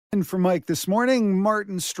And for Mike this morning,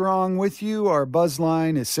 Martin Strong with you. Our buzz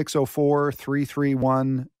line is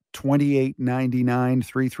 604-331-2899,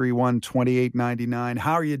 331-2899.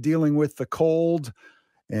 How are you dealing with the cold?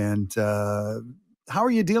 And how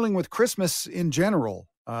are you dealing with Christmas in general?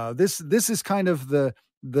 This is kind of the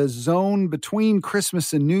zone between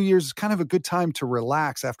Christmas and New Year's. It's kind of a good time to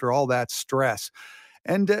relax after all that stress.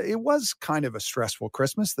 And it was kind of a stressful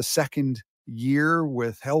Christmas, the second year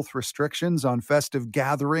with health restrictions on festive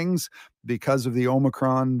gatherings because of the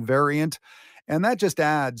Omicron variant. And that just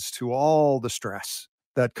adds to all the stress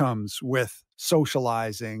that comes with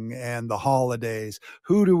socializing and the holidays.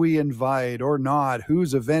 Who do we invite or not?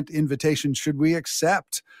 Whose event invitation should we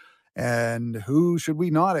accept? And who should we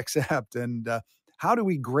not accept? And how do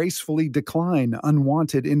we gracefully decline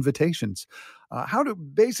unwanted invitations? How do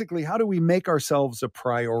we make ourselves a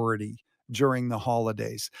priority during the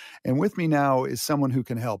holidays? And with me now is someone who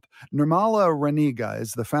can help. Nirmala Raniga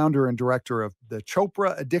is the founder and director of the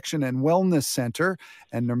Chopra Addiction and Wellness Center.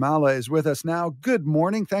 And Nirmala is with us now. Good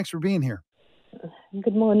morning. Thanks for being here.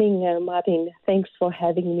 Good morning, Martin. Thanks for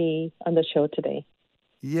having me on the show today.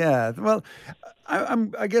 Yeah. Well,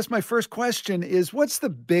 I guess my first question is, what's the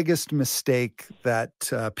biggest mistake that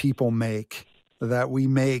we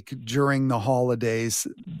make during the holidays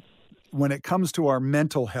when it comes to our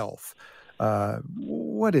mental health?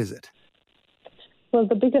 What is it? Well,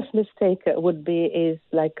 the biggest mistake is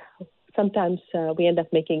sometimes we end up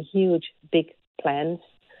making huge, big plans.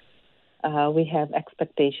 We have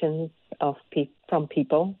expectations from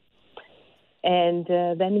people. And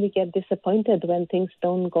then we get disappointed when things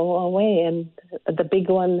don't go our way. And the big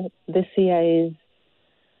one this year is,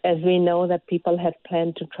 as we know that people had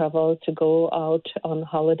planned to travel, to go out on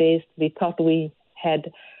holidays. We thought we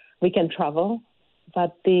can travel,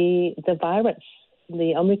 but the virus,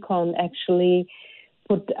 the Omicron, actually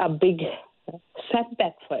put a big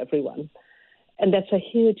setback for everyone. And that's a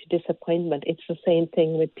huge disappointment. It's the same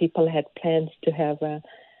thing with people had plans to have their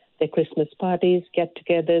Christmas parties,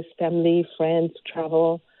 get-togethers, family, friends,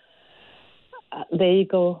 travel. There you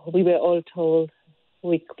go. We were all told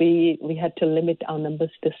we had to limit our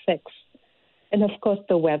numbers to 6. And of course,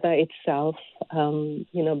 the weather itself,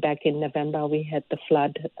 back in November, we had the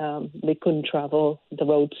flood. We couldn't travel. The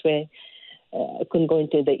roads couldn't go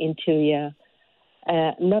into the interior.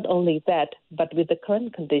 Not only that, but with the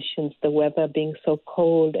current conditions, the weather being so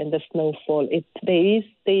cold and the snowfall, there is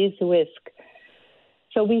risk.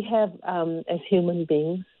 So we have, as human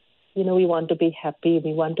beings, we want to be happy.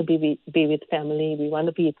 We want to be with family. We want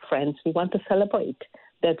to be with friends. We want to celebrate.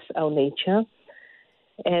 That's our nature.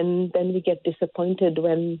 And then we get disappointed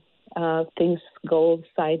when things go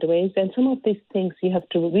sideways. And some of these things we have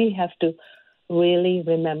to really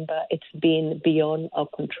remember it's been beyond our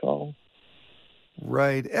control.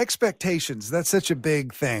 Right. Expectations. That's such a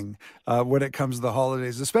big thing when it comes to the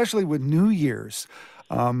holidays, especially with New Year's.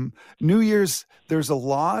 New Year's, there's a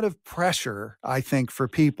lot of pressure, I think, for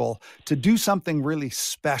people to do something really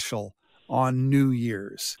special on New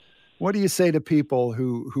Year's. What do you say to people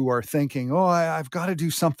who are thinking, I've got to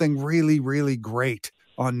do something really, really great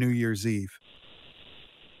on New Year's Eve?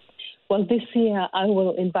 Well, this year I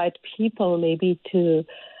will invite people maybe to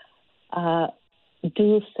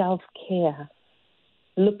do self-care.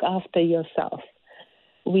 Look after yourself.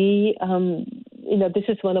 This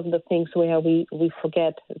is one of the things where we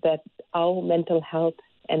forget that our mental health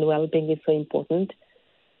and well-being is so important.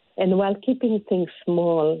 And while keeping things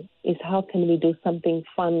small is how can we do something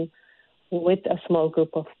fun with a small group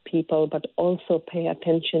of people, but also pay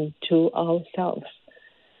attention to ourselves.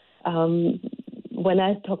 When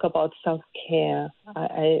I talk about self-care,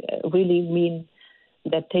 I really mean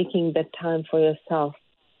that taking that time for yourself,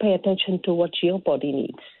 pay attention to what your body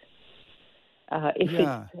needs.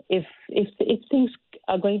 If things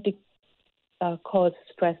are going to cause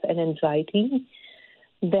stress and anxiety,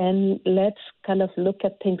 then let's kind of look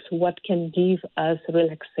at things, what can give us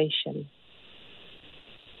relaxation.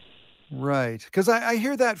 Right. Because I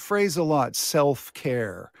hear that phrase a lot,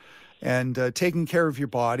 self-care, and taking care of your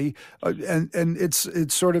body. And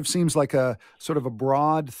it sort of seems like a sort of a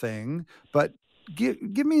broad thing, but give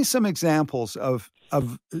me some examples of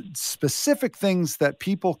specific things that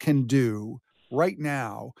people can do right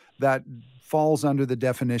now that falls under the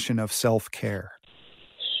definition of self-care.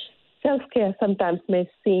 Self-care sometimes may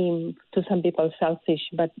seem to some people selfish,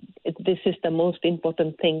 but this is the most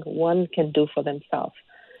important thing one can do for themselves.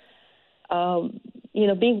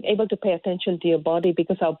 Being able to pay attention to your body,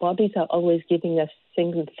 because our bodies are always giving us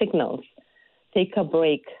signals. Take a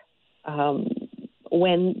break.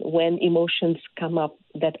 When emotions come up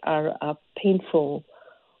that are painful,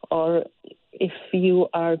 or if you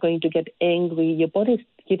are going to get angry, your body is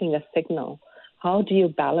giving a signal. How do you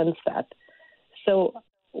balance that? So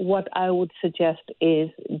what I would suggest is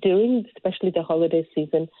during especially the holiday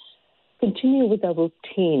season, continue with a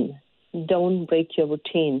routine. Don't break your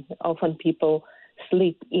routine. Often people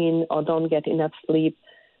sleep in or don't get enough sleep.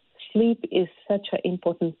 Sleep is such an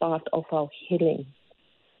important part of our healing.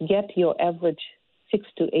 Get your average 6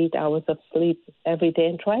 to 8 hours of sleep every day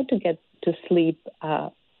and try to get to sleep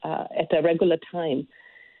at a regular time.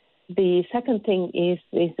 The second thing is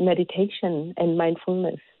meditation and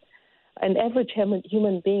mindfulness. An average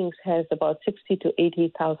human being has about 60 to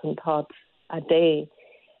 80,000 thoughts a day,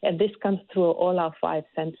 and this comes through all our five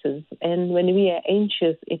senses. And when we are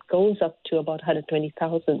anxious, it goes up to about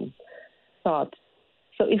 120,000 thoughts.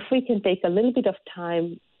 So if we can take a little bit of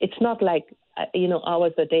time, it's not like,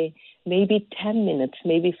 hours a day, maybe 10 minutes,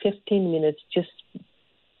 maybe 15 minutes, just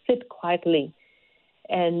sit quietly.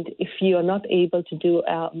 And if you are not able to do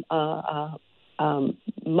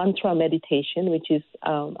mantra meditation, which is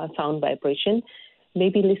a sound vibration,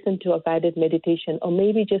 maybe listen to a guided meditation, or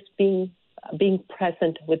maybe just being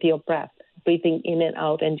present with your breath, breathing in and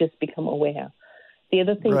out, and just become aware. The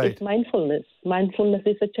other thing is mindfulness. Mindfulness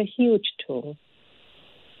is such a huge tool.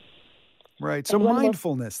 Right. So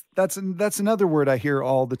mindfulness, that's another word I hear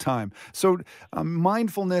all the time. So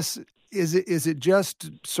mindfulness, is it just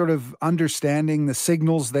sort of understanding the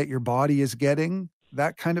signals that your body is getting,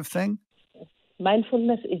 that kind of thing?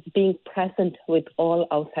 Mindfulness is being present with all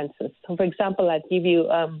our senses. So, for example, I'd give you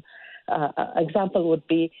example would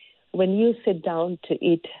be when you sit down to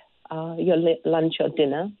eat your lunch or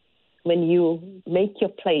dinner, when you make your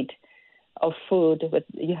plate of food,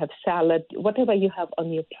 you have salad, whatever you have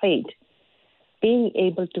on your plate, being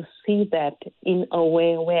able to see that in a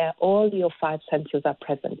way where all your five senses are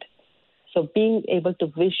present. So being able to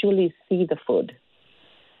visually see the food,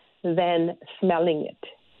 then smelling it,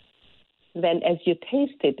 then as you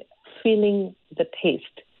taste it, feeling the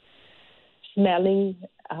taste, smelling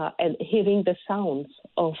and hearing the sounds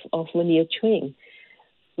of when you're chewing.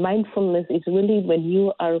 Mindfulness is really when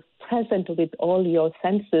you are present with all your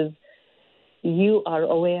senses, you are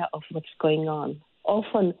aware of what's going on.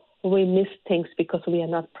 Often we miss things because we are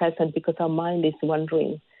not present, because our mind is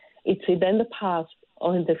wandering. It's either in the past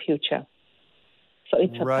or in the future. So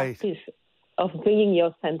it's a practice of bringing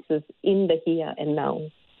your senses in the here and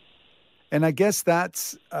now. And I guess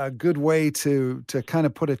that's a good way to kind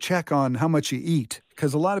of put a check on how much you eat.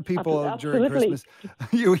 Because a lot of people during Christmas,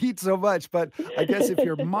 you eat so much. But I guess if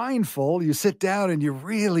you're mindful, you sit down and you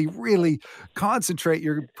really, really concentrate,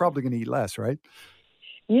 you're probably going to eat less, right?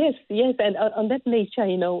 Yes. And on that nature,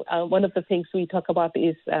 one of the things we talk about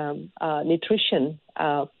is nutrition,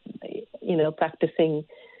 practicing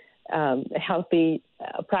healthy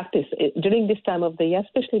practice during this time of the year,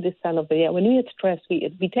 especially this time of the year. When we are stressed,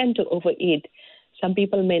 we tend to overeat. Some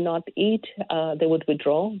people may not eat, they would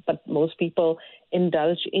withdraw, but most people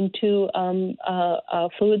indulge into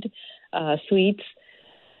food, sweets.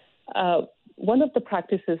 One of the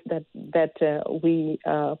practices that we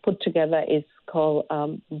put together is called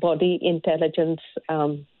body intelligence,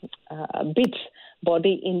 BITS,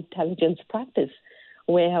 body intelligence practice,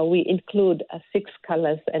 where we include six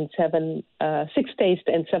tastes and 7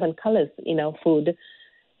 colors in our food,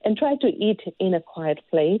 and try to eat in a quiet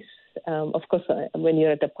place. Of course, when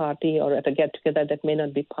you're at a party or at a get-together, that may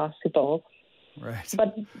not be possible. Right.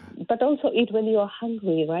 But also eat when you are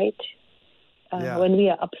hungry, right? When we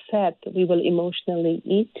are upset, we will emotionally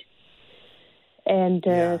eat, and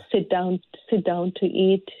sit down to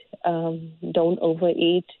eat. Don't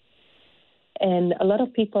overeat. And a lot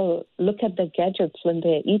of people look at the gadgets when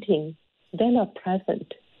they're eating. They're not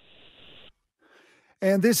present.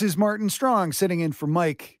 And this is Martin Strong sitting in for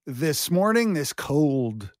Mike this morning, this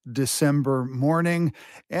cold December morning.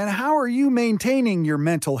 And how are you maintaining your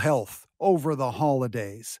mental health over the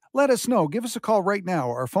holidays? Let us know. Give us a call right now.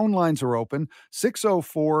 Our phone lines are open,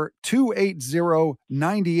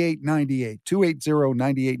 604-280-9898,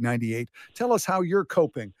 280-9898. Tell us how you're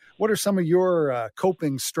coping. What are some of your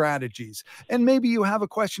coping strategies? And maybe you have a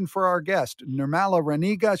question for our guest, Nirmala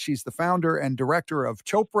Raniga. She's the founder and director of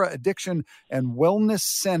Chopra Addiction and Wellness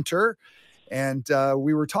Center. And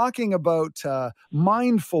we were talking about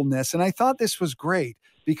mindfulness, and I thought this was great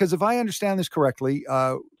because if I understand this correctly,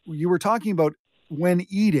 you were talking about when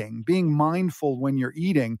eating, being mindful when you're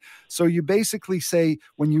eating. So you basically say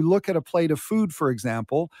when you look at a plate of food, for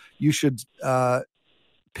example, you should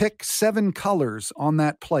pick 7 colors on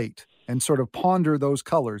that plate and sort of ponder those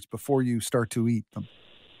colors before you start to eat them.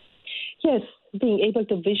 Yes, being able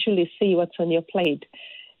to visually see what's on your plate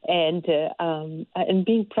and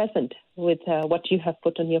being present with what you have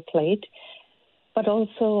put on your plate. but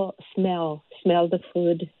also smell the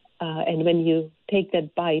food. And when you take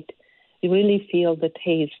that bite, you really feel the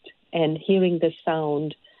taste and hearing the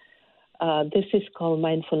sound. This is called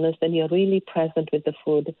mindfulness, and you're really present with the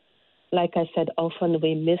food. Like I said, often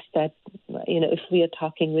we miss that, if we are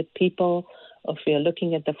talking with people, or if we are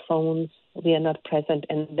looking at the phones, we are not present.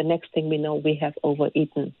 And the next thing we know, we have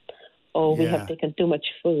overeaten, or we have taken too much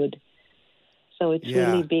food. So it's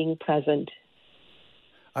really being present.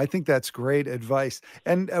 I think that's great advice.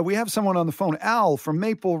 And we have someone on the phone, Al from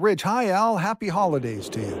Maple Ridge. Hi, Al. Happy holidays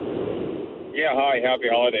to you. Yeah, hi. Happy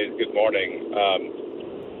holidays. Good morning.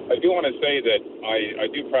 I do want to say that I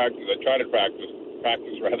do practice. I try to practice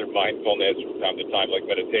mindfulness from time to time, like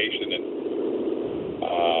meditation. And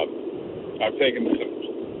I've taken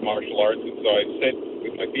some martial arts, and so I sit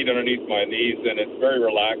with my feet underneath my knees, and it's very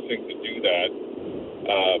relaxing to do that.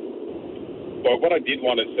 But what I did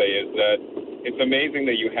want to say is that it's amazing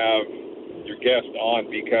that you have your guest on,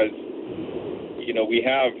 because, we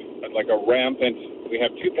have we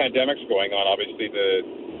have two pandemics going on, obviously the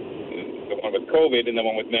one with COVID and the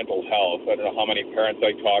one with mental health. I don't know how many parents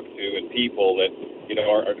I talk to and people that,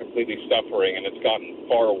 are completely suffering, and it's gotten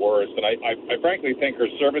far worse. And I frankly think her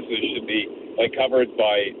services should be covered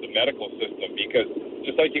by the medical system, because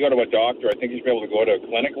just like you go to a doctor, I think you should be able to go to a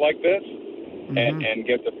clinic like this and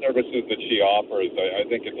get the services that she offers. I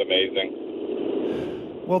think it's amazing.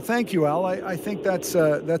 Well, thank you, Al. I think that's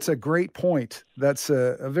a great point. That's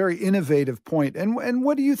a very innovative point. And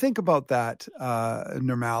what do you think about that,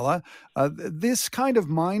 Nirmala? This kind of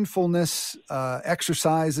mindfulness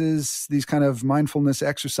exercises,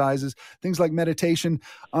 things like meditation,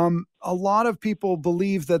 a lot of people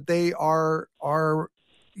believe that they are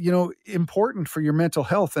important for your mental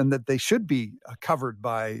health, and that they should be covered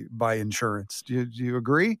by insurance. Do you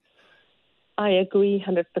agree? I agree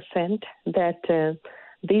 100% that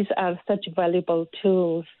these are such valuable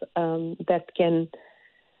tools that can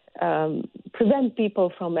prevent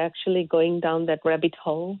people from actually going down that rabbit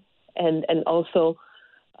hole. And also,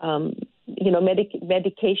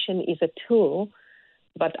 medication is a tool,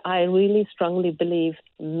 but I really strongly believe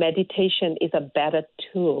meditation is a better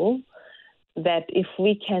tool, that if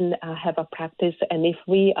we can have a practice, and if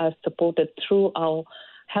we are supported through our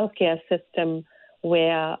healthcare system,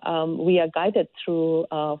 where we are guided through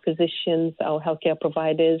our physicians, our healthcare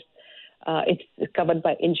providers. It's covered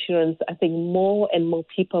by insurance. I think more and more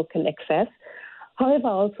people can access. However,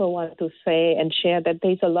 I also want to say and share that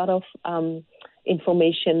there's a lot of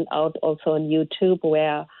information out also on YouTube,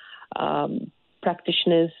 where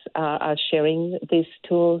practitioners are sharing these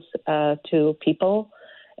tools to people,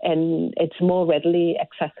 and it's more readily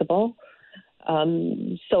accessible.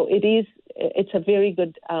 So it's a very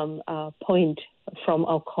good point from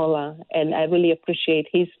our caller, and I really appreciate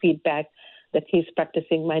his feedback that he's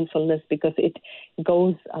practicing mindfulness, because it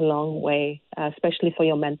goes a long way, especially for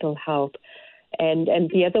your mental health. And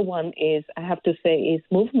the other one is, I have to say, is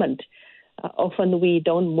movement. Often we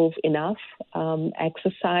don't move enough.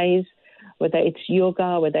 Exercise, whether it's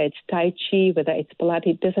yoga, whether it's Tai Chi, whether it's Pilates,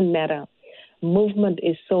 it doesn't matter. Movement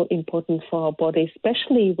is so important for our body,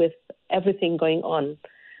 especially with everything going on,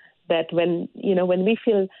 that when we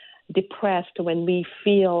feel depressed, when we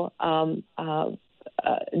feel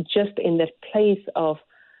just in that place of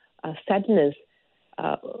sadness,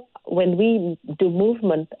 when we do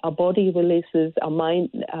movement, our body releases, our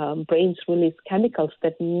brains release chemicals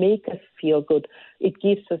that make us feel good. It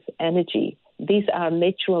gives us energy. These are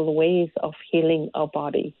natural ways of healing our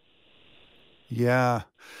body. Yeah,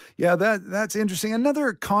 that's interesting.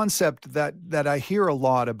 Another concept that I hear a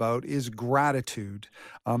lot about is gratitude.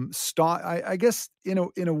 I guess in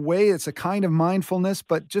a way it's a kind of mindfulness,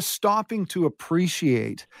 but just stopping to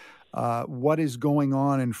appreciate what is going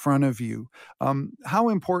on in front of you. How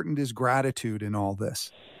important is gratitude in all this?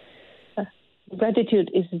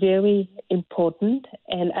 Gratitude is very important,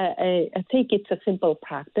 and I think it's a simple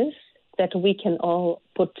practice that we can all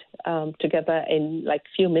put together in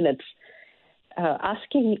few minutes.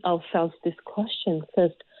 Asking ourselves this question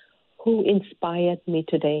first: who inspired me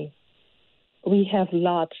today? We have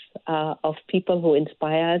lots of people who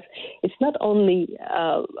inspire us. It's not only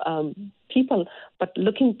people, but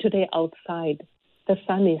looking today outside, the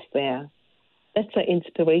sun is there. That's an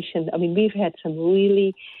inspiration. I mean, we've had some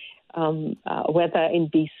really weather in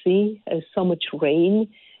BC, so much rain,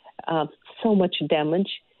 so much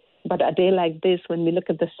damage. But a day like this, when we look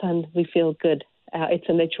at the sun, we feel good. It's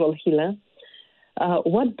a natural healer.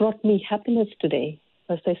 What brought me happiness today?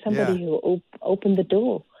 Was there somebody who opened the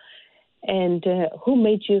door? And who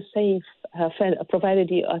made you safe,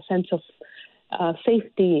 provided you a sense of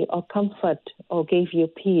safety or comfort, or gave you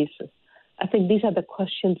peace? I think these are the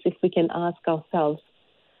questions, if we can ask ourselves,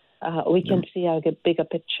 we can see a bigger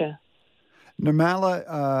picture.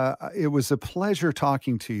 Nirmala, it was a pleasure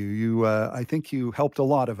talking to you. I think you helped a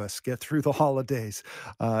lot of us get through the holidays.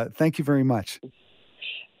 Thank you very much.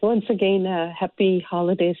 Once again, happy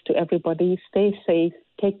holidays to everybody. Stay safe,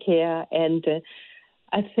 take care, and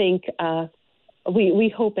I think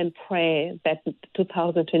we hope and pray that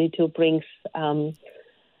 2022 brings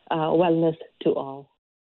wellness to all.